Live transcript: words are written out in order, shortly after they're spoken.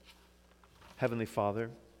Heavenly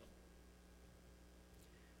Father,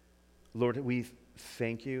 Lord, we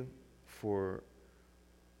thank you for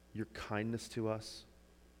your kindness to us.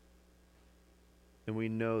 And we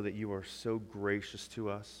know that you are so gracious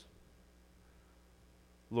to us.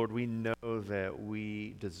 Lord, we know that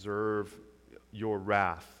we deserve your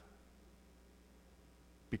wrath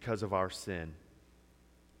because of our sin.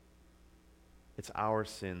 It's our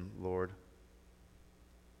sin, Lord.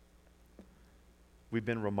 We've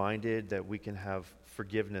been reminded that we can have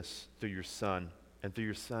forgiveness through your Son and through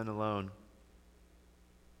your Son alone.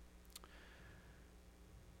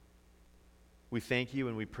 We thank you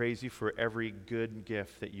and we praise you for every good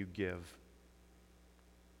gift that you give.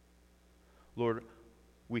 Lord,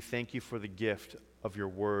 we thank you for the gift of your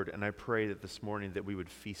word, and I pray that this morning that we would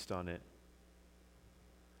feast on it.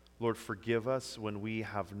 Lord, forgive us when we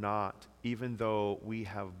have not, even though we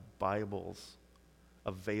have Bibles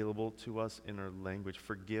available to us in our language.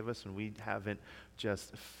 Forgive us when we haven't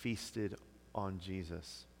just feasted on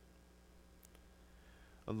Jesus.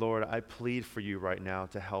 And Lord, I plead for you right now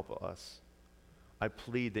to help us. I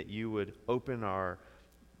plead that you would open our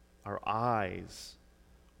eyes.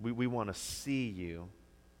 We want to see you.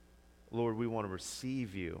 Lord, we want to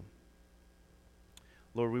receive you.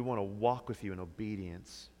 Lord, we want to walk with you in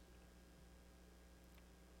obedience.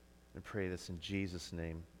 I pray this in Jesus'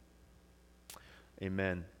 name.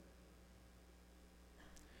 Amen.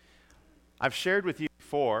 I've shared with you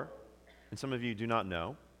before, and some of you do not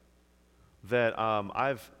know, that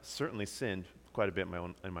I've certainly sinned quite a bit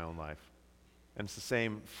in my own life. And it's the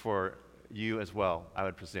same for you as well, I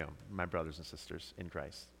would presume, my brothers and sisters in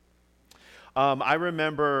Christ. I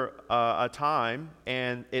remember a time,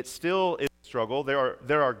 and it still is a struggle.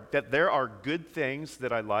 There are good things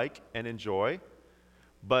that I like and enjoy,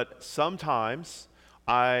 but sometimes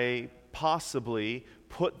I possibly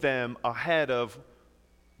put them ahead of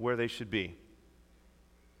where they should be.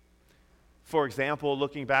 For example,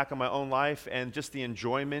 looking back on my own life and just the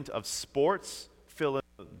enjoyment of sports, fill in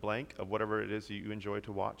the blank of whatever it is you enjoy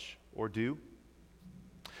to watch or do,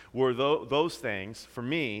 were those things, for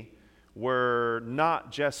me, were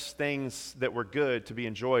not just things that were good to be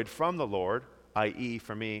enjoyed from the Lord, i.e.,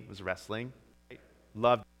 for me, it was wrestling. I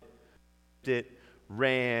loved it,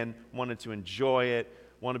 ran, wanted to enjoy it,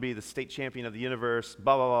 want to be the state champion of the universe,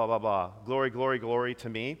 blah, blah, blah, blah, blah. Glory, glory, glory to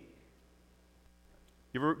me.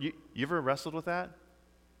 You ever wrestled with that?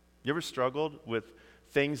 You ever struggled with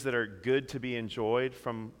things that are good to be enjoyed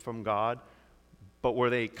from God, but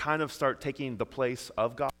where they kind of start taking the place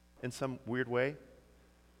of God in some weird way?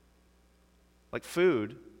 Like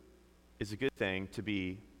food is a good thing to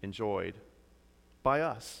be enjoyed by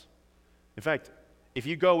us. In fact, if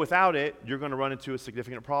you go without it, you're going to run into a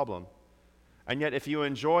significant problem. And yet, if you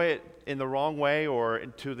enjoy it in the wrong way or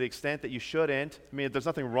to the extent that you shouldn't, I mean, there's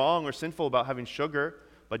nothing wrong or sinful about having sugar,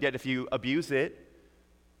 but yet if you abuse it,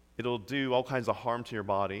 it'll do all kinds of harm to your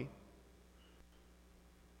body.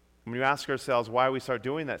 When we ask ourselves why we start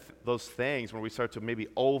doing those things, when we start to maybe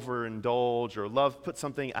overindulge or put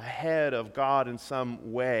something ahead of God in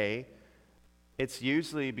some way, it's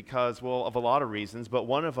usually because, well, of a lot of reasons, but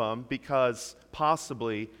one of them because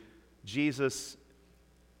possibly Jesus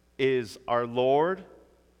is our Lord,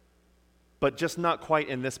 but just not quite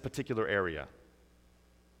in this particular area.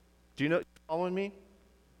 Do you know, following me?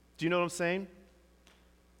 Do you know what I'm saying?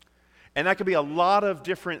 And that could be a lot of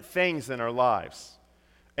different things in our lives.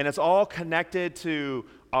 And it's all connected to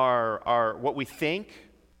our what we think.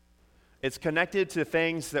 It's connected to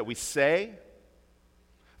things that we say.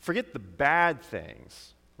 Forget the bad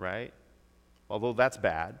things, right? Although that's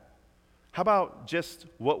bad. How about just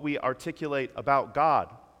what we articulate about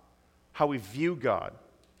God? How we view God?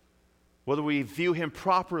 Whether we view him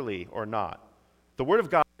properly or not. The Word of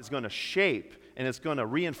God is going to shape and it's going to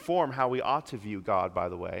reinform how we ought to view God, by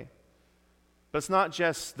the way. But it's not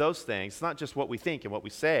just those things. It's not just what we think and what we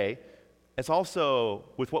say. It's also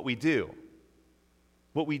with what we do.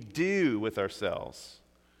 What we do with ourselves,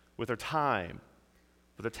 with our time,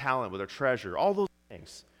 with our talent, with our treasure, all those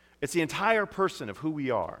things. It's the entire person of who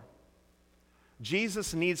we are.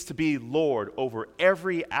 Jesus needs to be Lord over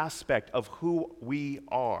every aspect of who we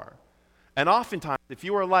are. And oftentimes, if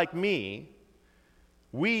you are like me,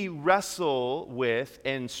 we wrestle with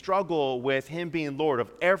and struggle with him being Lord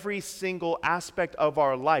of every single aspect of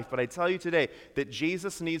our life. But I tell you today that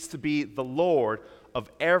Jesus needs to be the Lord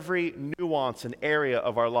of every nuance and area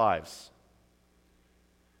of our lives.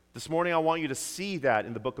 This morning I want you to see that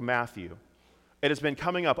in the book of Matthew. It has been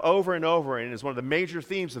coming up over and over, and it is one of the major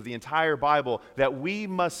themes of the entire Bible that we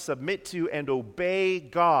must submit to and obey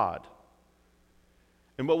God.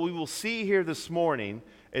 And what we will see here this morning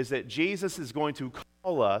is that Jesus is going to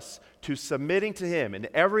call us to submitting to Him in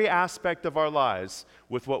every aspect of our lives,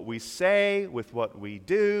 with what we say, with what we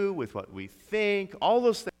do, with what we think, all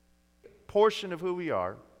those things, portion of who we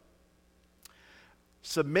are.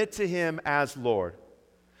 Submit to Him as Lord.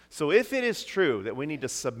 So if it is true that we need to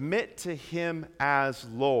submit to Him as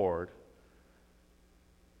Lord,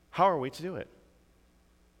 how are we to do it?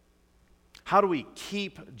 How do we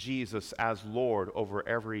keep Jesus as Lord over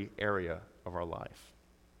every area of our life?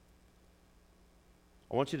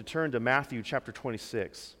 I want you to turn to Matthew chapter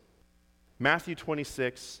 26. Matthew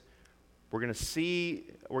 26, we're going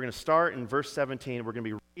to start in verse 17. We're going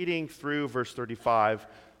to be reading through verse 35.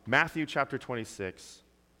 Matthew chapter 26,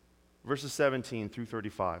 verses 17 through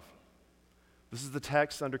 35. This is the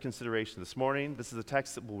text under consideration this morning. This is the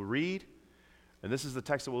text that we'll read, and this is the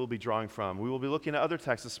text that we'll be drawing from. We will be looking at other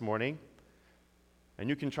texts this morning, and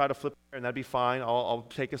you can try to flip there, and that'd be fine. I'll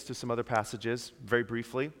take us to some other passages very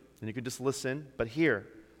briefly, and you can just listen. But here,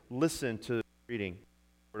 listen to the reading,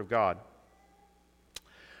 the Word of God.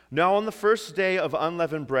 Now on the first day of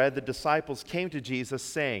unleavened bread, the disciples came to Jesus,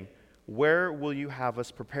 saying, "Where will you have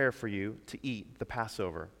us prepare for you to eat the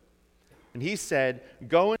Passover?" And he said,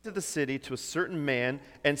 "Go into the city to a certain man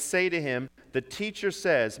and say to him, 'The teacher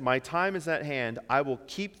says, my time is at hand. I will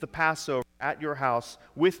keep the Passover at your house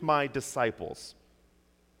with my disciples.'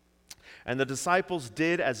 And the disciples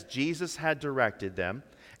did as Jesus had directed them,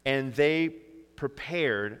 and they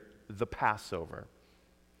prepared the Passover.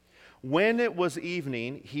 When it was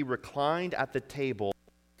evening, he reclined at the table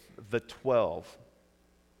with the 12.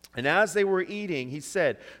 And as they were eating, he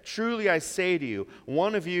said, 'Truly I say to you,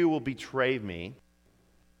 one of you will betray me.'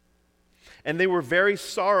 And they were very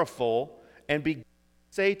sorrowful and began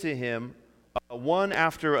to say to him, one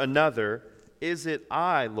after another, 'Is it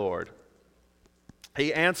I, Lord?'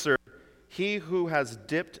 He answered, 'He who has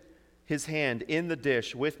dipped his hand in the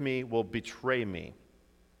dish with me will betray me.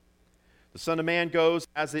 The Son of Man goes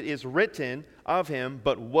as it is written of him,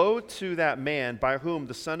 but woe to that man by whom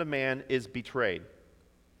the Son of Man is betrayed.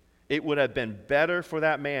 It would have been better for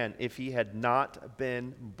that man if he had not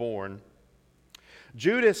been born.'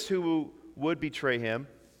 Judas, who would betray him,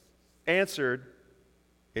 answered,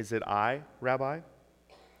 'Is it I, Rabbi?'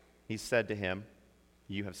 He said to him,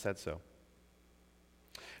 'You have said so.'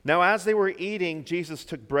 Now as they were eating, Jesus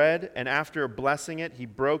took bread, and after blessing it, he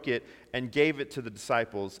broke it and gave it to the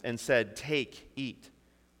disciples and said, 'Take, eat.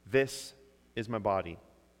 This is my body.'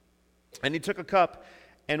 And he took a cup,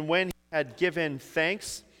 and when he had given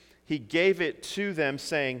thanks, he gave it to them,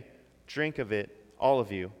 saying, 'Drink of it, all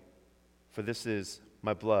of you, for this is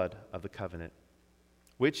my blood of the covenant,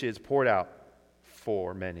 which is poured out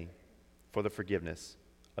for many for the forgiveness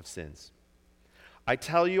of sins. I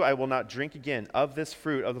tell you, I will not drink again of this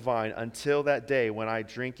fruit of the vine until that day when I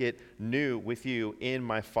drink it new with you in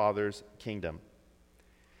my Father's kingdom.'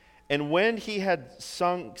 And when they had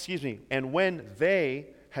sung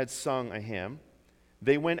a hymn,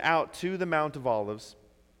 they went out to the Mount of Olives.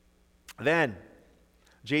 Then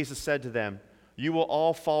Jesus said to them, 'You will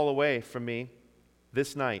all fall away from me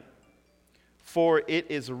this night, for it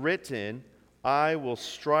is written, I will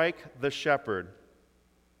strike the shepherd,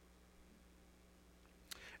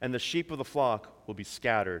 and the sheep of the flock will be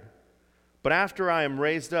scattered. But after I am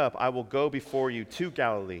raised up, I will go before you to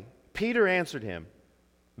Galilee.' Peter answered him,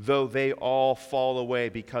 'Though they all fall away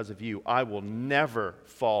because of you, I will never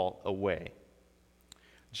fall away.'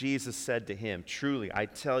 Jesus said to him, 'Truly, I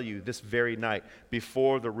tell you, this very night,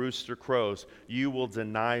 before the rooster crows, you will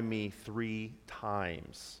deny me 3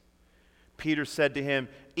 times. Peter said to him,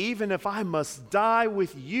 'Even if I must die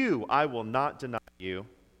with you, I will not deny you.'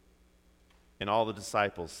 And all the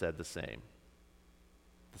disciples said the same."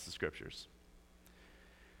 This is Scriptures.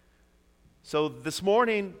 So this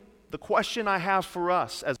morning, the question I have for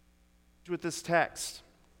us as with this text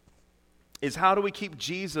is, how do we keep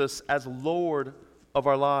Jesus as Lord of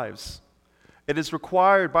our lives? It is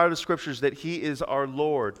required by the Scriptures that he is our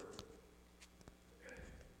Lord.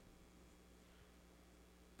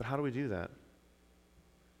 But how do we do that?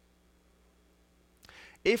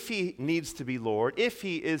 If he needs to be Lord, if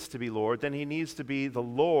he is to be Lord, then he needs to be the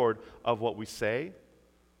Lord of what we say,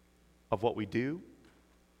 of what we do,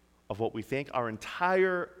 of what we think, our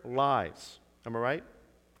entire lives. Am I right?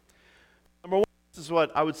 Number one, this is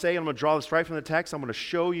what I would say, and I'm going to draw this right from the text. I'm going to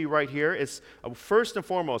show you right here. It's first and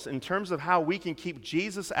foremost, in terms of how we can keep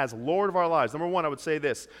Jesus as Lord of our lives. Number one, I would say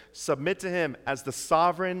this: submit to him as the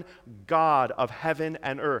sovereign God of heaven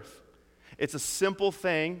and earth. It's a simple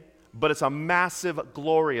thing, but it's a massive,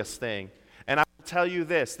 glorious thing. And I will tell you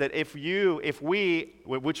this, that if we,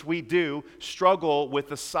 which we do, struggle with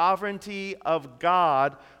the sovereignty of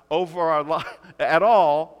God over our life at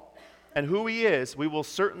all, and who he is, we will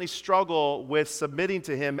certainly struggle with submitting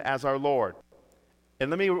to him as our Lord. And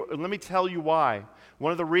let me tell you why.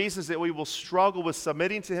 One of the reasons that we will struggle with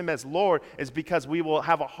submitting to him as Lord is because we will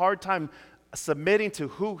have a hard time submitting to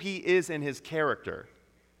who he is in his character.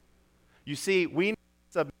 You see, we need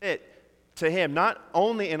to submit to him not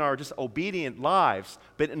only in our just obedient lives,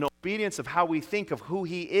 but in obedience of how we think of who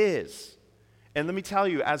he is. And let me tell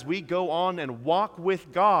you, as we go on and walk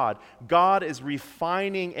with God, God is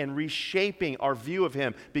refining and reshaping our view of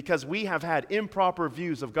him because we have had improper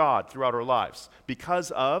views of God throughout our lives because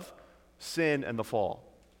of sin and the fall.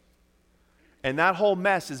 And that whole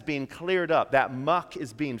mess is being cleared up. That muck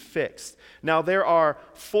is being fixed. Now, there are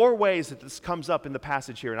 4 ways that this comes up in the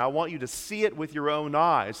passage here, and I want you to see it with your own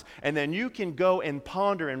eyes, and then you can go and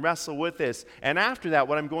ponder and wrestle with this. And after that,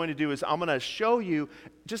 what I'm going to do is I'm going to show you,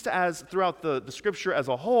 just as throughout the Scripture as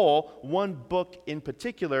a whole, one book in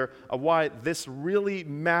particular of why this really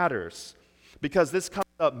matters. Because this comes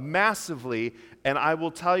up massively, and I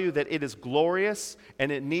will tell you that it is glorious,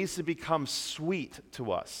 and it needs to become sweet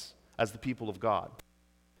to us as the people of God.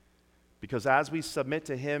 Because as we submit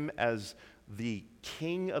to him as the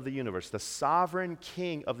King of the universe, the sovereign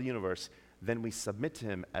King of the universe, then we submit to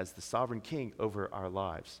him as the sovereign King over our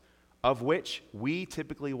lives, of which we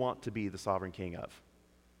typically want to be the sovereign King of.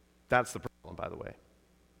 That's the problem, by the way.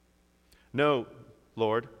 No,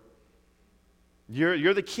 Lord,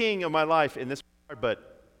 you're the King of my life in this regard,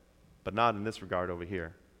 but not in this regard over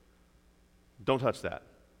here. Don't touch that.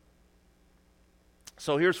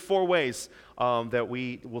 So here's 4 ways that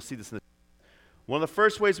we will see this. One of the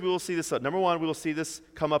first ways we will see this, number 1, we will see this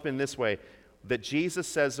come up in this way, that Jesus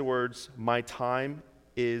says the words, "My time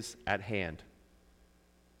is at hand."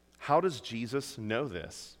 How does Jesus know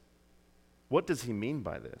this? What does he mean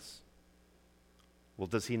by this? Well,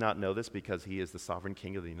 does he not know this because he is the sovereign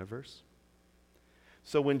King of the universe?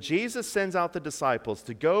 So when Jesus sends out the disciples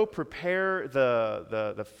to go prepare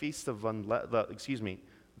the feast of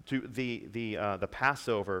to the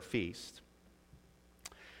Passover feast,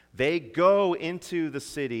 they go into the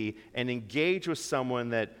city and engage with someone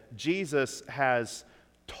that Jesus has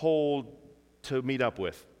told to meet up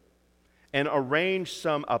with and arrange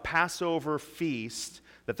a Passover feast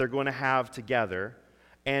that they're going to have together.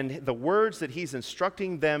 And the words that he's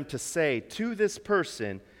instructing them to say to this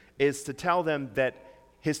person is to tell them that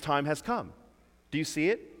his time has come. Do you see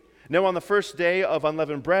it? Now, on the first day of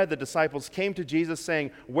unleavened bread, the disciples came to Jesus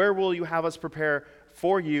saying, "Where will you have us prepare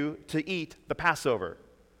for you to eat the Passover?"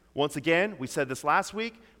 Once again, we said this last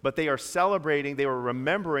week, but they were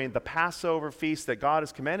remembering the Passover feast that God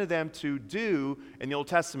has commanded them to do in the Old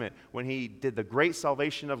Testament when he did the great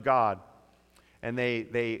salvation of God. And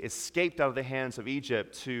they escaped out of the hands of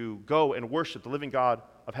Egypt to go and worship the living God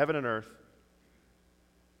of heaven and earth.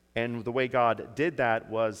 And the way God did that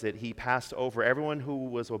was that he passed over everyone who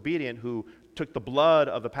was obedient, who took the blood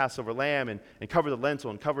of the Passover lamb and covered the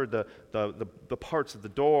lintel and covered the parts of the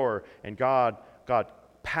door, and God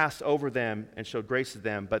passed over them and showed grace to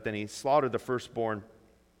them, but then he slaughtered the firstborn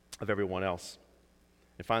of everyone else.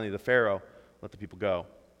 And finally, the Pharaoh let the people go.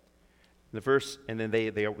 And then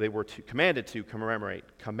they were commanded to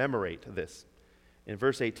commemorate this. In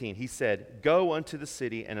verse 18, he said, "Go unto the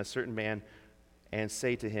city, and a certain man and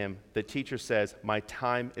say to him, the teacher says, my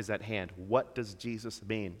time is at hand." What does Jesus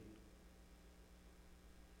mean?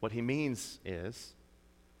 What he means is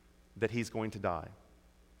that he's going to die.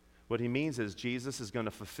 What he means is Jesus is going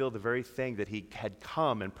to fulfill the very thing that he had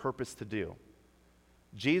come and purposed to do.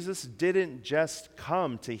 Jesus didn't just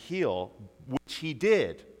come to heal, which he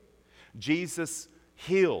did. Jesus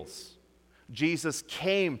heals. Jesus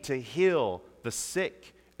came to heal the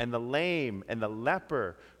sick and the lame and the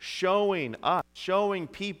leper, showing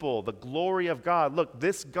people the glory of God. Look,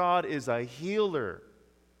 this God is a healer.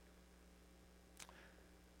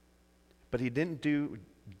 But he didn't do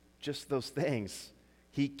just those things.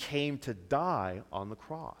 He came to die on the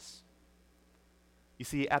cross. You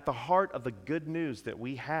see, at the heart of the good news that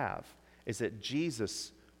we have is that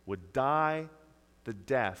Jesus would die the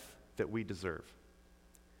death that we deserve.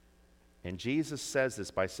 And Jesus says this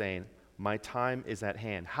by saying, my time is at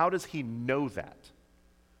hand. How does he know that?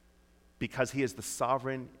 Because he is the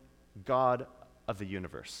sovereign God of the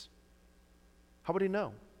universe. How would he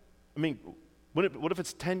know? I mean, what if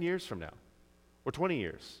it's 10 years from now or 20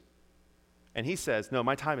 years? And he says, no,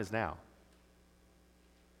 my time is now.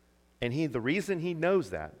 And the reason he knows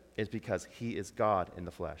that is because he is God in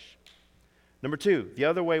the flesh. Number two, the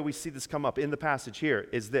other way we see this come up in the passage here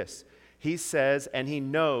is this. He says, and he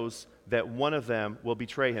knows that one of them will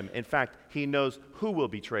betray him. In fact, he knows who will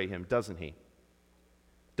betray him, doesn't he?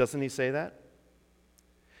 Doesn't he say that?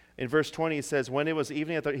 In verse 20, it says, when it was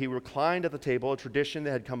evening, he reclined at the table, a tradition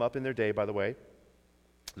that had come up in their day, by the way.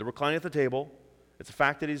 They're reclining at the table. It's a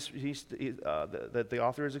fact that that the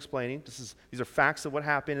author is explaining. These are facts of what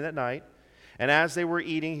happened in that night. And as they were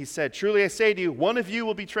eating, he said, truly I say to you, one of you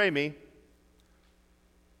will betray me.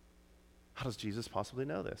 How does Jesus possibly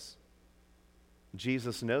know this?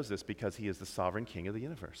 Jesus knows this because he is the sovereign king of the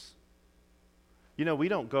universe. You know, we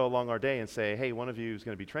don't go along our day and say, hey, one of you is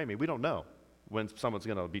going to betray me. We don't know when someone's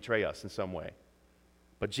going to betray us in some way.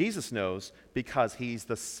 But Jesus knows because he's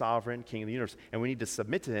the sovereign king of the universe, and we need to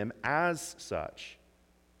submit to him as such.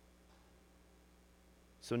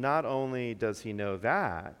 So not only does he know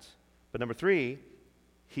that, but number 3,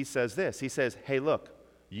 he says this. He says, hey, look,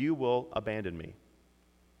 you will abandon me.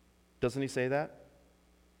 Doesn't he say that?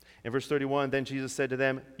 In verse 31, then Jesus said to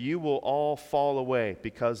them, you will all fall away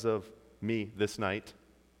because of me this night.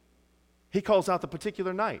 He calls out the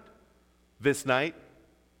particular night. This night.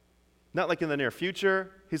 Not like in the near future.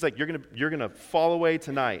 He's like, you're gonna fall away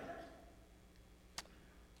tonight.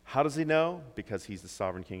 How does he know? Because he's the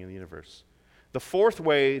sovereign king of the universe. The 4th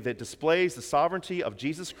way that displays the sovereignty of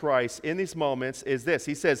Jesus Christ in these moments is this.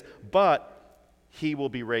 He says, but he will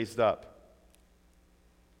be raised up.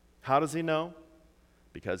 How does he know?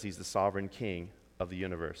 Because he's the sovereign king of the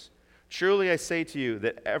universe. Truly I say to you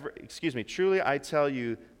that truly I tell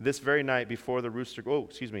you this very night before the rooster,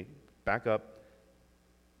 back up.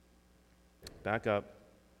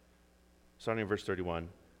 Starting in verse 31.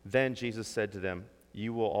 Then Jesus said to them,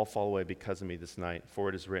 you will all fall away because of me this night, for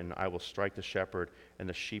it is written, I will strike the shepherd, and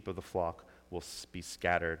the sheep of the flock will be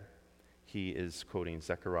scattered. He is quoting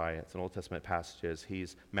Zechariah. It's an Old Testament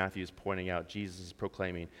passage. Matthew's pointing out, Jesus is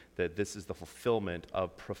proclaiming that this is the fulfillment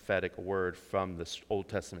of prophetic word from the Old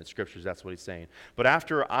Testament scriptures. That's what he's saying. But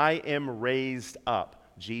after I am raised up,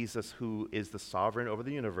 Jesus, who is the sovereign over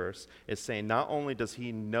the universe, is saying not only does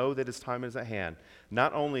he know that his time is at hand,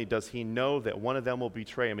 not only does he know that one of them will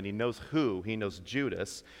betray him, and he knows who, he knows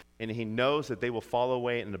Judas, and he knows that they will fall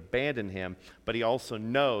away and abandon him, but he also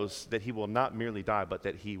knows that he will not merely die, but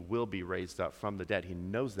that he will be raised up from the dead. He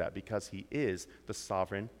knows that because he is the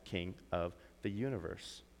sovereign king of the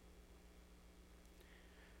universe.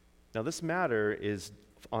 Now, this matter is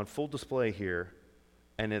on full display here,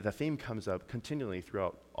 and the theme comes up continually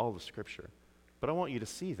throughout all the Scripture. But I want you to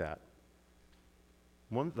see that.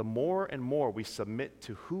 The more and more we submit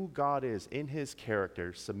to who God is in his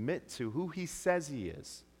character, submit to who he says he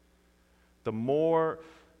is, the more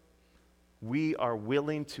we are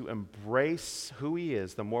willing to embrace who he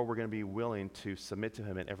is, the more we're going to be willing to submit to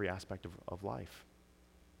him in every aspect of life.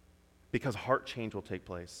 Because heart change will take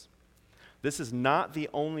place. This is not the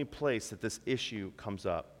only place that this issue comes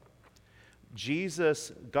up.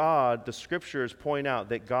 Jesus, God, the scriptures point out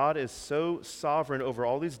that God is so sovereign over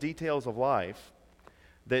all these details of life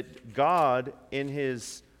that God, in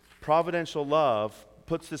his providential love,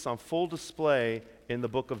 puts this on full display in the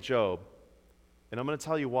book of Job. And I'm going to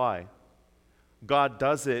tell you why. God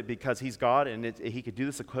does it because he's God and he could do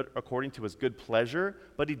this according to his good pleasure,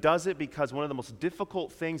 but he does it because one of the most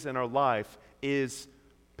difficult things in our life is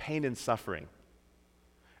pain and suffering.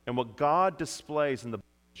 And what God displays in the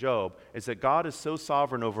Job is that God is so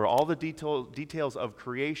sovereign over all the details of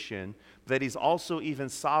creation that he's also even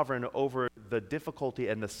sovereign over the difficulty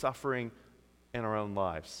and the suffering in our own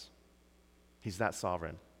lives. He's that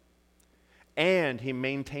sovereign. And he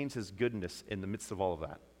maintains his goodness in the midst of all of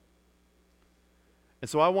that. And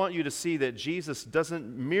so I want you to see that Jesus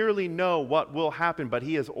doesn't merely know what will happen, but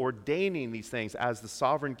he is ordaining these things as the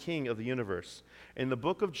sovereign king of the universe. In the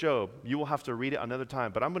book of Job, you will have to read it another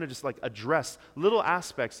time, but I'm going to just address little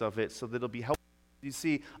aspects of it so that it'll be helpful. You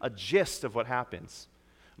see a gist of what happens.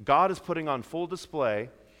 God is putting on full display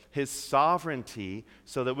his sovereignty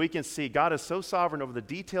so that we can see God is so sovereign over the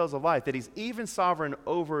details of life that he's even sovereign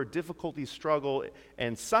over difficulty, struggle,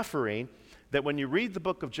 and suffering, that when you read the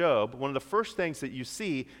book of Job, one of the first things that you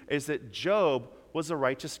see is that Job was a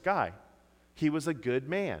righteous guy. He was a good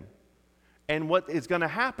man. And what is going to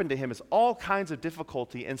happen to him is all kinds of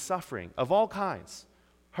difficulty and suffering of all kinds,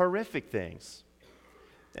 horrific things.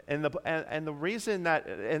 And the reason that,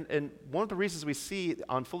 and one of the reasons we see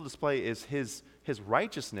on full display is his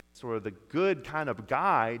righteousness, or the good kind of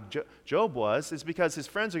guy Job was, is because his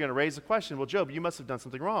friends are going to raise the question, well, Job, you must have done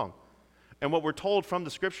something wrong. And what we're told from the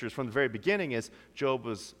scriptures from the very beginning is Job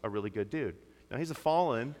was a really good dude. Now, he's a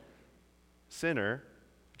fallen sinner,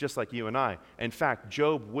 just like you and I. In fact,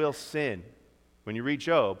 Job will sin. When you read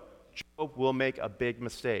Job, Job will make a big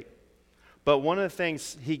mistake. But one of the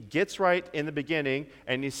things he gets right in the beginning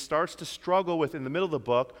and he starts to struggle with in the middle of the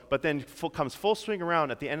book, but then comes full swing around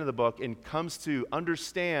at the end of the book and comes to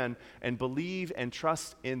understand and believe and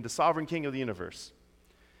trust in the sovereign King of the universe.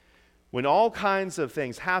 When all kinds of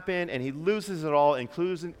things happen and he loses it all,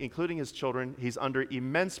 including his children, he's under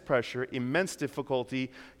immense pressure, immense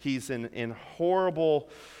difficulty. He's in horrible,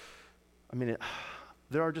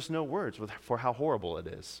 there are just no words for how horrible it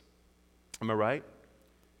is. Am I right?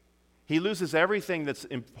 He loses everything that's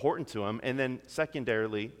important to him, and then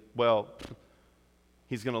secondarily,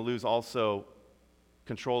 he's going to lose also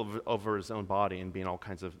control over his own body and be in all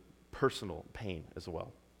kinds of personal pain as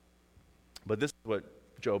well. But this is what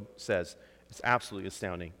Job says. It's absolutely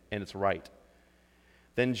astounding, and it's right.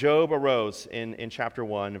 Then Job arose in chapter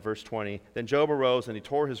 1, verse 20. Then Job arose, and he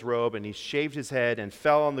tore his robe, and he shaved his head, and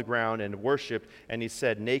fell on the ground, and worshipped. And he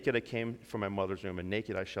said, naked I came from my mother's womb, and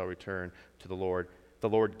naked I shall return to the Lord. The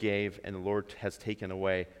Lord gave, and the Lord has taken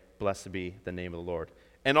away. Blessed be the name of the Lord.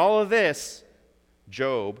 And all of this,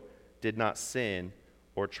 Job did not sin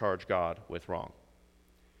or charge God with wrong.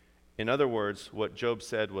 In other words, what Job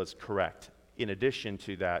said was correct. In addition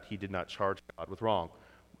to that, he did not charge God with wrong.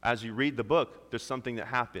 As you read the book, there's something that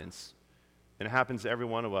happens. And it happens to every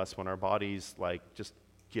one of us when our bodies just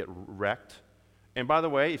get wrecked. And by the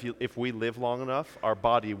way, if we live long enough, our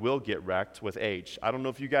body will get wrecked with age. I don't know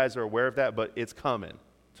if you guys are aware of that, but it's coming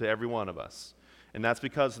to every one of us. And that's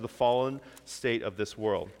because of the fallen state of this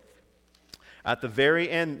world. At the very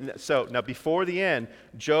end, so now before the end,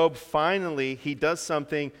 Job finally, he does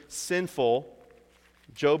something sinful.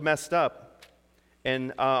 Job messed up.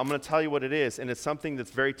 And I'm going to tell you what it is, and it's something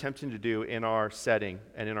that's very tempting to do in our setting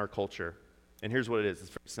and in our culture. And here's what it is. It's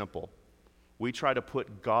very simple. We try to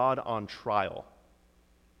put God on trial.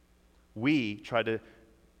 We try to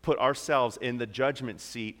put ourselves in the judgment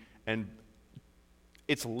seat, and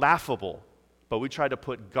it's laughable, but we try to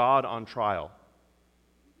put God on trial.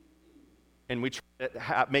 And we try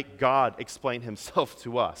to make God explain himself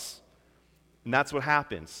to us. And that's what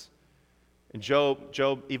happens. And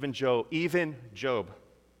even Job,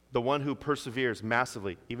 the one who perseveres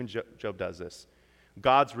massively, even Job does this.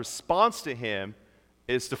 God's response to him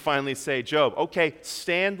is to finally say, Job, okay,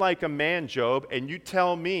 stand like a man, Job, and you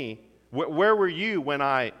tell me, where were you when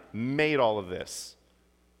I made all of this?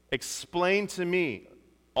 Explain to me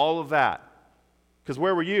all of that. Because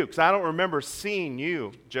where were you? Because I don't remember seeing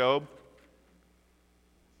you, Job.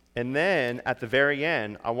 And then at the very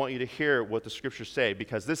end, I want you to hear what the scriptures say,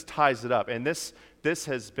 because this ties it up. And this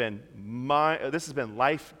has been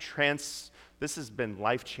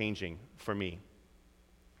life-changing for me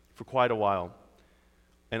for quite a while.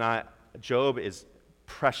 And Job is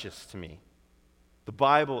precious to me. The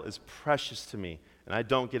Bible is precious to me, and I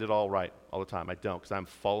don't get it all right all the time. I don't, because I'm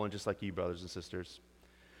fallen just like you, brothers and sisters.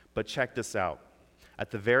 But check this out.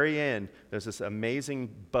 At the very end, there's this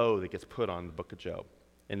amazing bow that gets put on the book of Job.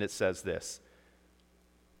 And it says this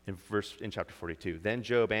in chapter 42. Then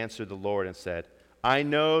Job answered the Lord and said, I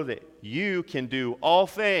know that you can do all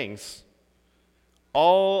things,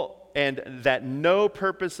 and that no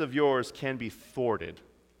purpose of yours can be thwarted.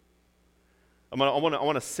 I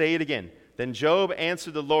want to say it again. Then Job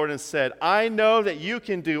answered the Lord and said, I know that you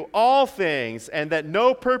can do all things, and that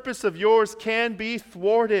no purpose of yours can be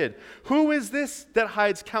thwarted. Who is this that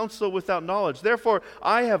hides counsel without knowledge? Therefore,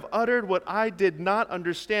 I have uttered what I did not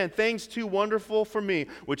understand, things too wonderful for me,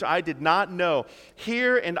 which I did not know.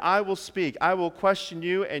 Hear, and I will speak. I will question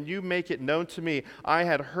you, and you make it known to me. I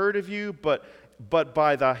had heard of you, but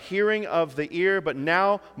by the hearing of the ear, but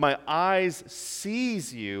now my eyes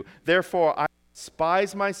sees you. Therefore, I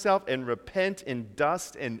despise myself and repent in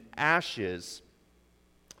dust and ashes.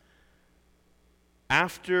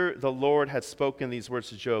 After the Lord had spoken these words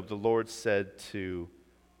to Job, the Lord said to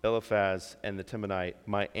Eliphaz and the Temanite,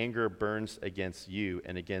 my anger burns against you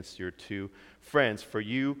and against your two friends, for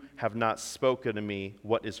you have not spoken to me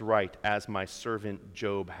what is right, as my servant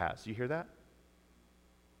Job has. You hear that?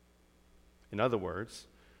 In other words,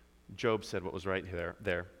 Job said what was right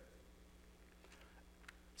there.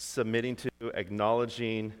 Submitting to,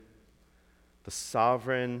 acknowledging the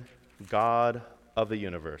sovereign God of the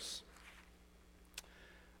universe.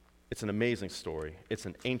 It's an amazing story. It's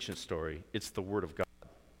an ancient story. It's the Word of God.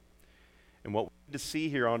 And what we need to see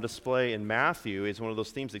here on display in Matthew is one of those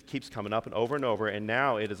themes that keeps coming up and over, and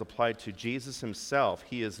now it is applied to Jesus himself.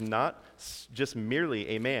 He is not just merely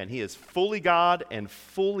a man. He is fully God and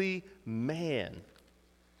fully man.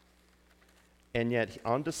 And yet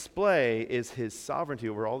on display is his sovereignty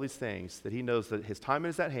over all these things, that he knows that his time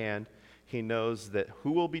is at hand. He knows that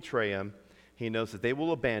who will betray him. He knows that they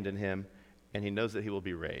will abandon him, and he knows that he will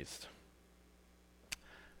be raised.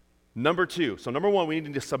 Number two, so number one, we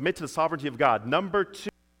need to submit to the sovereignty of God. Number two,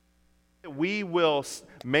 we will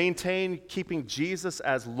maintain keeping Jesus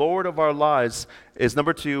as Lord of our lives is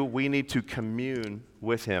number two, we need to commune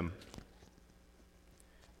with him.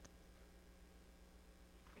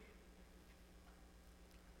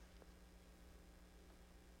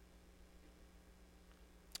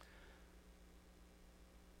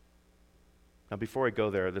 Now, before I go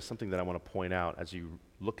there's something that I want to point out as you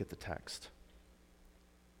look at the text.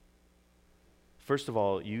 First of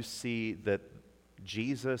all, you see that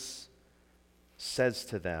Jesus says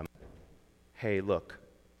to them, hey, look,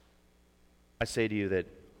 I say to you that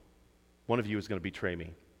one of you is going to betray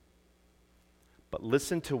me. But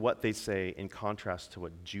listen to what they say in contrast to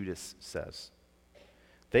what Judas says.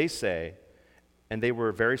 They say, and they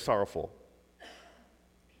were very sorrowful,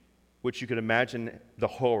 which you could imagine the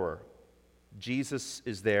horror. Jesus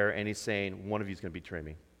is there and he's saying, one of you is going to betray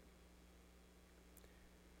me.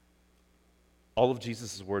 All of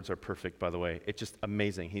Jesus' words are perfect, by the way. It's just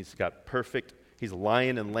amazing. He's got perfect, he's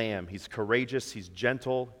lion and lamb. He's courageous, he's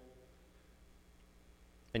gentle,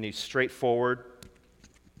 and he's straightforward.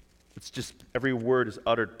 It's just, every word is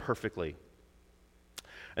uttered perfectly.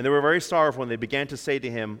 And they were very sorrowful when they began to say to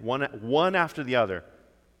him, one after the other,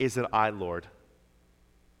 is it I, Lord?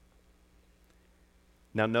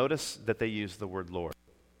 Now notice that they use the word Lord.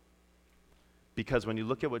 Because when you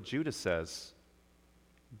look at what Judas says,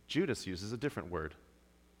 Judas uses a different word.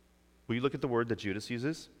 Will you look at the word that Judas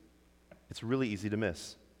uses? It's really easy to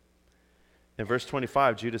miss. In verse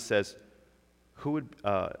 25, Judas says,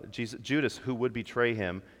 Judas, who would betray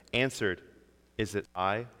him, answered, is it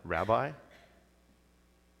I, Rabbi?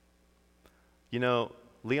 You know,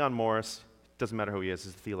 Leon Morris, doesn't matter who he is,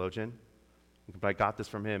 he's a theologian, but I got this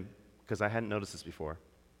from him because I hadn't noticed this before.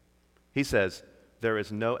 He says, there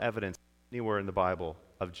is no evidence anywhere in the Bible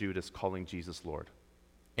of Judas calling Jesus Lord.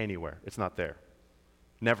 Anywhere. It's not there.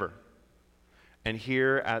 Never. And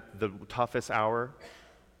here at the toughest hour,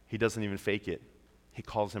 he doesn't even fake it. He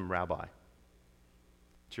calls him Rabbi.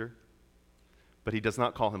 Sure? But he does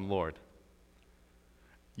not call him Lord.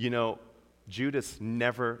 You know, Judas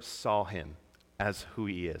never saw him as who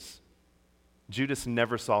he is. Judas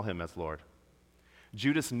never saw him as Lord.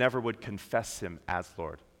 Judas never would confess him as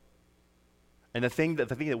Lord. And the thing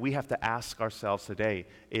that we have to ask ourselves today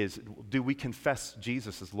is, do we confess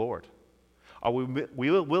Jesus as Lord? Are we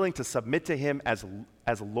willing to submit to him as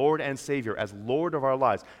Lord and Savior, as Lord of our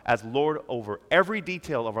lives, as Lord over every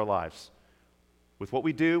detail of our lives? With what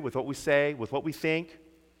we do, with what we say, with what we think?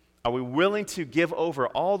 Are we willing to give over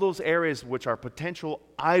all those areas which are potential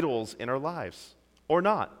idols in our lives, or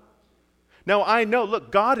not? Now, I know,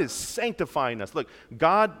 look, God is sanctifying us. Look,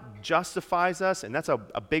 God justifies us, and that's a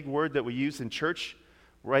big word that we use in church,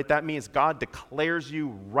 right? That means God declares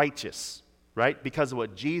you righteous, right? Because of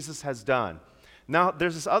what Jesus has done. Now,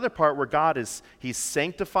 there's this other part where he's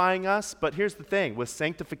sanctifying us, but here's the thing. With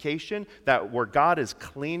sanctification, that where God is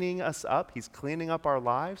cleaning us up, he's cleaning up our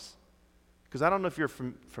lives. Because I don't know if you're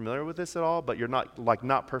familiar with this at all, but you're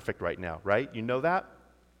not perfect right now, right? You know that?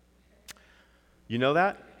 You know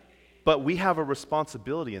that? But we have a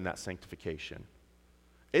responsibility in that sanctification.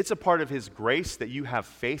 It's a part of his grace that you have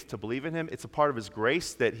faith to believe in him. It's a part of his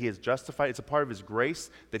grace that he has justified. It's a part of his grace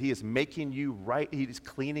that he is making you right. He is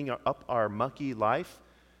cleaning up our mucky life.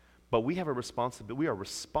 But we have a responsibility. We are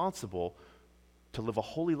responsible to live a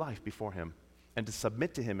holy life before him and to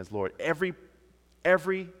submit to him as Lord every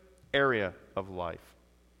area of life.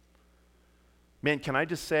 Man, can I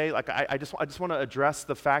just say, like, I just want to address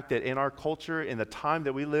the fact that in our culture, in the time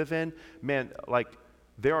that we live in, man, like,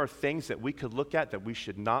 there are things that we could look at that we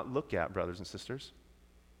should not look at, brothers and sisters.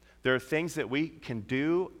 There are things that we can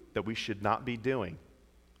do that we should not be doing.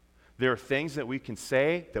 There are things that we can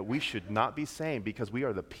say that we should not be saying because we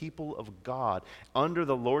are the people of God under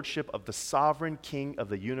the lordship of the sovereign King of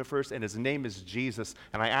the universe, and his name is Jesus.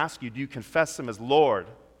 And I ask you, do you confess him as Lord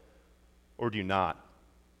or do you not?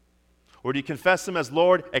 Or do you confess him as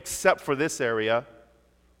Lord except for this area?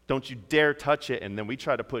 Don't you dare touch it, and then we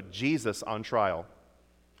try to put Jesus on trial.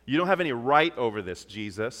 You don't have any right over this,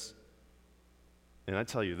 Jesus. And I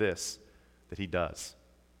tell you this, that he does.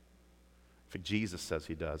 In fact, Jesus says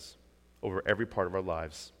he does over every part of our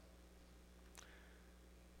lives.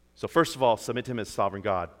 So first of all, submit to him as sovereign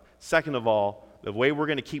God. Second of all, the way we're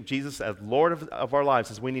going to keep Jesus as Lord of our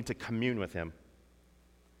lives is we need to commune with him.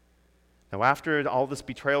 Now, after all this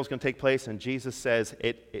betrayal is going to take place, and Jesus says,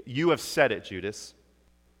 you have said it, Judas.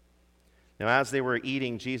 Now, as they were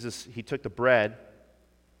eating, Jesus, he took the bread,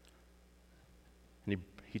 and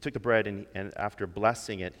he took the bread, and after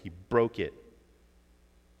blessing it, he broke it,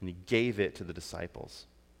 and he gave it to the disciples.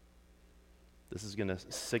 This is going to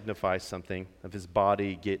signify something of his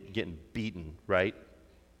body getting beaten, right?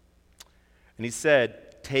 And he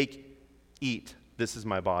said, "Take, eat, this is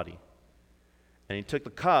my body." And he took the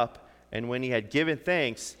cup, and when he had given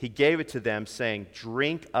thanks, he gave it to them, saying,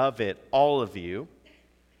 "Drink of it, all of you,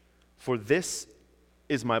 for this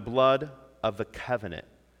is my blood of the covenant,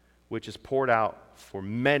 which is poured out for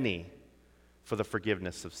many for the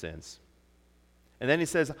forgiveness of sins." And then he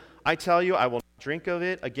says, "I tell you, I will not drink of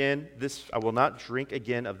it again. I will not drink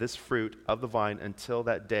again of this fruit of the vine until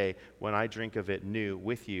that day when I drink of it new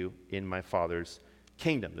with you in my Father's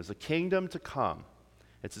kingdom." There's a kingdom to come.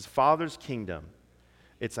 It's his Father's kingdom.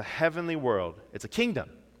 It's a heavenly world. It's a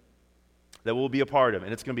kingdom that we'll be a part of,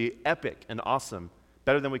 and it's going to be epic and awesome,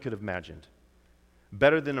 better than we could have imagined,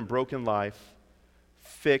 better than a broken life,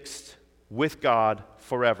 fixed with God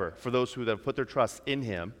forever for those who have put their trust in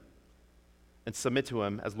him and submit to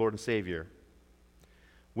him as Lord and Savior.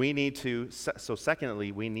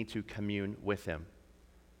 Secondly, we need to commune with him.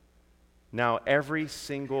 Now, every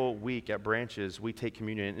single week at Branches, we take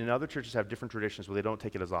communion, and other churches have different traditions where they don't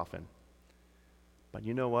take it as often. But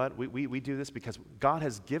you know what? We do this because God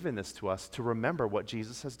has given this to us to remember what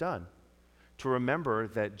Jesus has done, to remember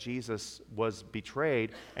that Jesus was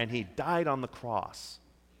betrayed and he died on the cross.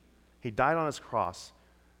 He died on his cross.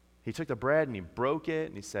 He took the bread and he broke it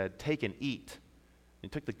and he said, "Take and eat." And he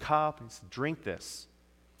took the cup and he said, "Drink this."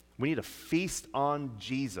 We need to feast on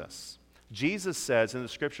Jesus. Jesus says in the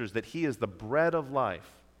scriptures that he is the bread of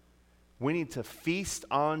life. We need to feast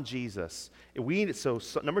on Jesus.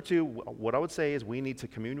 So number two, what I would say is we need to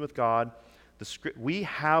commune with God. We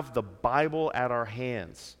have the Bible at our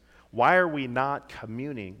hands. Why are we not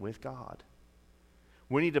communing with God?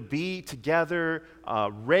 We need to be together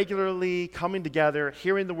regularly, coming together,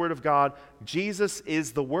 hearing the Word of God. Jesus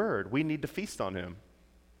is the Word. We need to feast on him.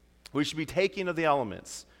 We should be taking of the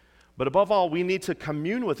elements. But above all, we need to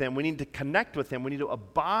commune with him. We need to connect with him. We need to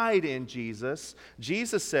abide in Jesus.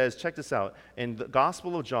 Jesus says, check this out, in the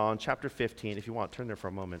Gospel of John, chapter 15, if you want, turn there for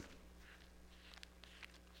a moment.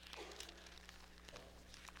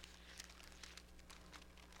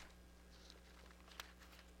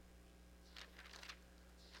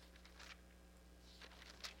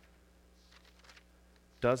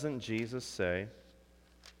 Doesn't Jesus say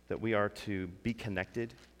that we are to be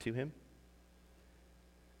connected to him?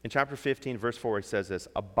 In chapter 15, verse 4, he says this,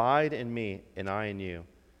 "Abide in me, and I in you.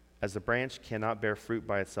 As the branch cannot bear fruit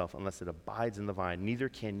by itself unless it abides in the vine, neither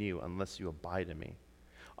can you unless you abide in me.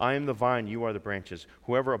 I am the vine, you are the branches.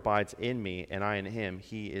 Whoever abides in me, and I in him,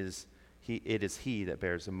 it is he that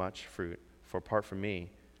bears much fruit. For apart from me,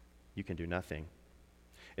 you can do nothing.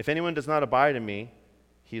 If anyone does not abide in me,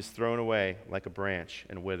 he is thrown away like a branch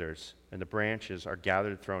and withers, and the branches are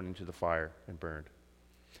gathered, thrown into the fire, and burned.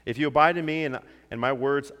 If you abide in me and my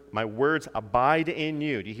words abide in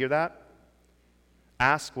you," do you hear that?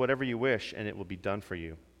 "Ask whatever you wish, and it will be done for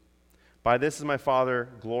you. By this is my Father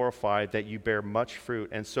glorified, that you bear much fruit,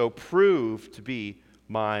 and so prove to be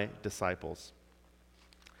my disciples."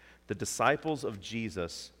 The disciples of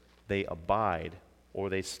Jesus, they abide, or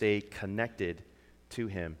they stay connected to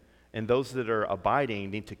him. And those that are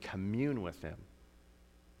abiding need to commune with him.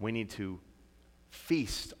 We need to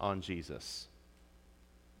feast on Jesus.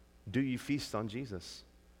 Do you feast on Jesus?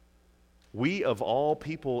 We, of all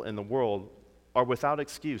people in the world, are without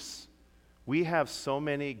excuse. We have so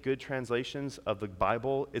many good translations of the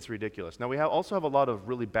Bible, it's ridiculous. Now, we also have a lot of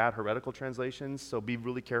really bad heretical translations, so be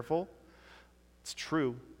really careful. It's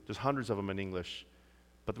true. There's hundreds of them in English.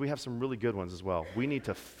 But we have some really good ones as well. We need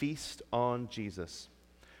to feast on Jesus.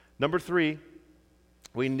 Number three,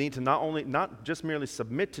 we need to not just merely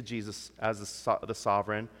submit to Jesus as the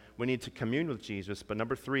sovereign, we need to commune with Jesus, but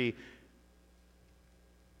number three,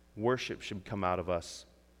 worship should come out of us.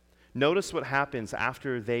 Notice what happens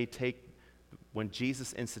when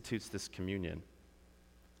Jesus institutes this communion.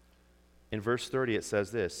 In verse 30 it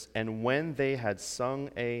says this, "And when they had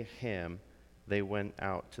sung a hymn, they went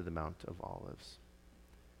out to the Mount of Olives."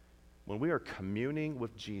 When we are communing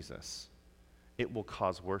with Jesus, it will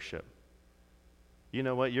cause worship. You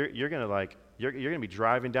know what? You're gonna be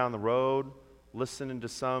driving down the road, listening to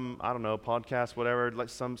some, I don't know, podcast, whatever, like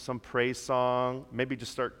some praise song, maybe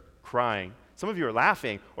just start crying. Some of you are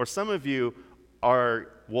laughing, or some of you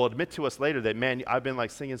will admit to us later that, man, I've been like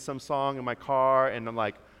singing some song in my car, and I'm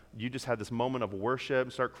like, you just had this moment of worship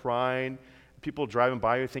and start crying. People driving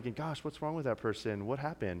by you thinking, gosh, what's wrong with that person? What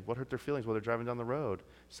happened? What hurt their feelings while they're driving down the road?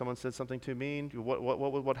 Someone said something too mean?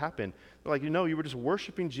 What happened? They're like, you were just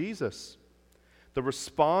worshiping Jesus. The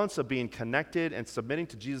response of being connected and submitting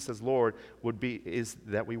to Jesus as Lord is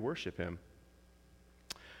that we worship him.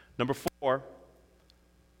 Number four,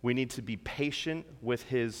 We need to be patient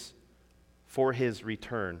for his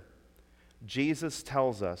return. Jesus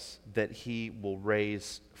tells us that he will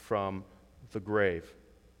raise from the grave.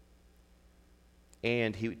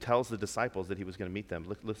 And he tells the disciples that he was going to meet them.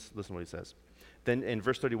 Listen to what he says. Then in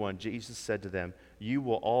verse 31, Jesus said to them, "You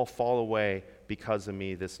will all fall away because of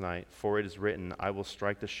me this night, for it is written, I will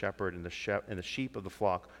strike the shepherd, and the sheep of the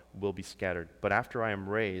flock will be scattered. But after I am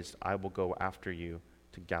raised, I will go after you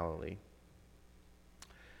to Galilee."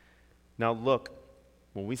 Now look,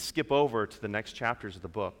 when we skip over to the next chapters of the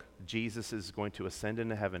book, Jesus is going to ascend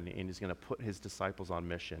into heaven, and he's going to put his disciples on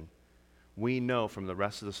mission. We know from the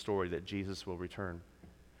rest of the story that Jesus will return.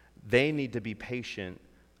 They need to be patient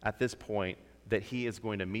at this point that he is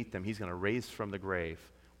going to meet them. He's going to raise from the grave.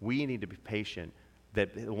 We need to be patient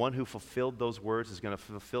that the one who fulfilled those words is going to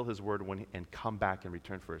fulfill his word and come back and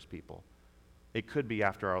return for his people. It could be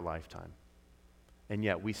after our lifetime. And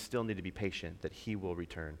yet we still need to be patient that he will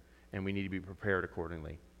return, and we need to be prepared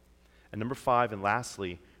accordingly. And number 5, and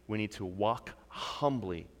lastly, we need to walk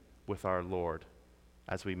humbly with our Lord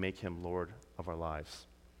as we make him Lord of our lives.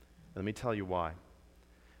 Let me tell you why.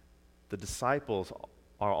 The disciples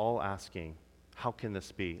are all asking, how can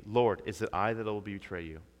this be? Lord, is it I that will betray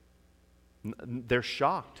you? They're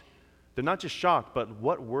shocked. They're not just shocked, but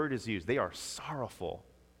what word is used? They are sorrowful.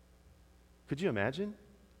 Could you imagine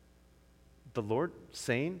the Lord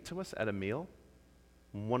saying to us at a meal,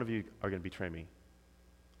 one of you are going to betray me?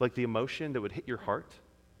 Like the emotion that would hit your heart.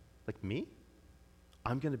 Like, me?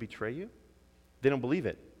 I'm going to betray you? They don't believe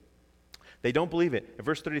it. They don't believe it. In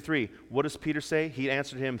verse 33, what does Peter say? He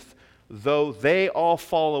answered him, though they all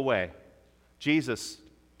fall away. Jesus,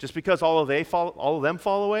 just because all of them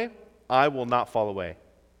fall away, I will not fall away.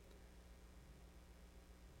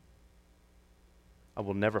 I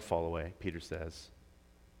will never fall away, Peter says.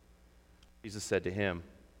 Jesus said to him,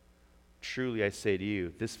 truly I say to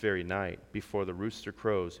you, this very night, before the rooster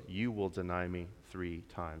crows, you will deny me 3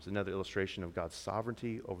 times. Another illustration of God's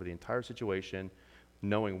sovereignty over the entire situation,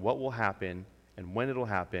 knowing what will happen and when it will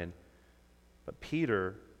happen. But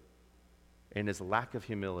Peter, in his lack of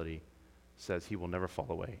humility, says he will never fall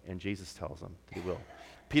away. And Jesus tells him that he will.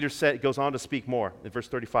 Peter goes on to speak more in verse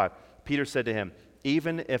 35. Peter said to him,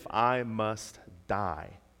 even if I must die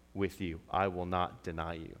with you, I will not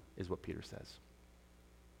deny you, is what Peter says.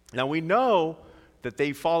 Now we know that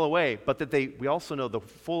they fall away, but that we also know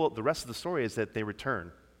the rest of the story is that they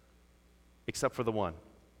return, except for the one.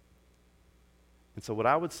 And so what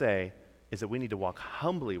I would say is that we need to walk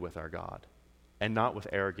humbly with our God and not with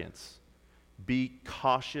arrogance. Be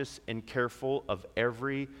cautious and careful of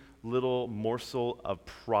every little morsel of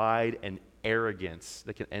pride and arrogance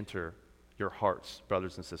that can enter your hearts,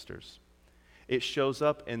 brothers and sisters. It shows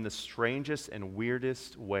up in the strangest and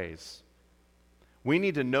weirdest ways. We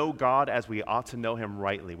need to know God as we ought to know him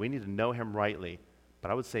rightly. We need to know him rightly.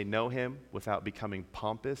 But I would say know him without becoming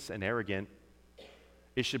pompous and arrogant.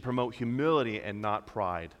 It should promote humility and not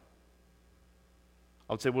pride.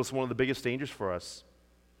 I would say what's one of the biggest dangers for us.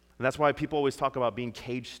 And that's why people always talk about being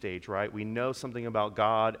cage stage, right? We know something about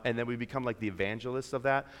God, and then we become like the evangelists of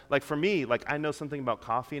that. Like for me, like I know something about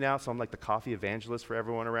coffee now, so I'm like the coffee evangelist for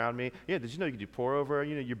everyone around me. Yeah, did you know you can do pour over?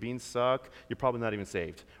 You know, your beans suck. You're probably not even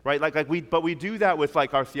saved, right? But we do that with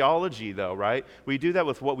like our theology, though, right? We do that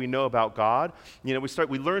with what we know about God. You know,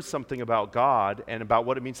 we learn something about God and about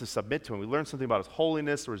what it means to submit to him. We learn something about his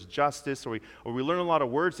holiness or his justice, or we learn a lot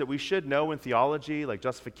of words that we should know in theology, like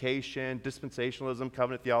justification, dispensationalism,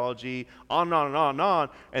 covenant theology, on and on and on and on,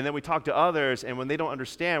 and then we talk to others, and when they don't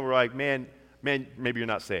understand, we're like, man, maybe you're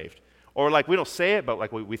not saved. Or like we don't say it, but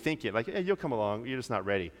like we think it, like, hey, you'll come along, you're just not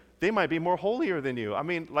ready. They might be more holier than you. I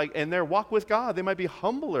mean, like in their walk with God, they might be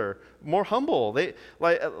more humble. They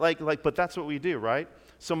but that's what we do, right?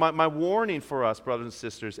 So my warning for us, brothers and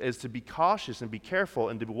sisters, is to be cautious and be careful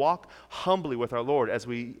and to walk humbly with our Lord as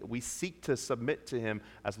we seek to submit to him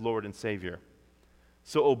as Lord and Savior.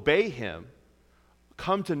 So obey him.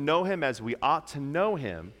 Come to know him as we ought to know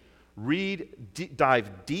him,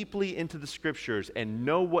 dive deeply into the scriptures and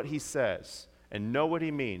know what he says and know what he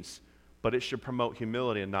means, but it should promote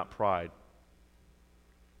humility and not pride.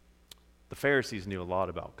 The Pharisees knew a lot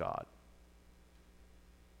about God,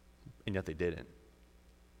 and yet they didn't.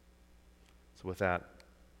 So with that,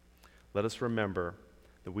 let us remember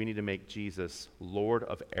that we need to make Jesus Lord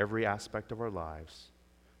of every aspect of our lives,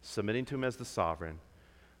 submitting to him as the sovereign,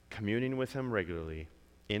 communing with him regularly,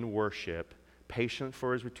 in worship, patient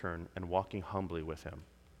for his return, and walking humbly with him.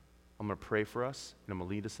 I'm going to pray for us, and I'm going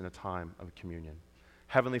to lead us in a time of communion.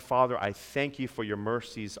 Heavenly Father, I thank you for your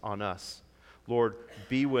mercies on us. Lord,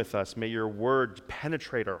 be with us. May your word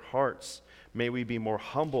penetrate our hearts. May we be more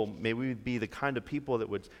humble. May we be the kind of people that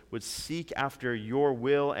would seek after your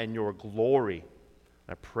will and your glory.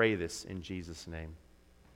 I pray this in Jesus' name.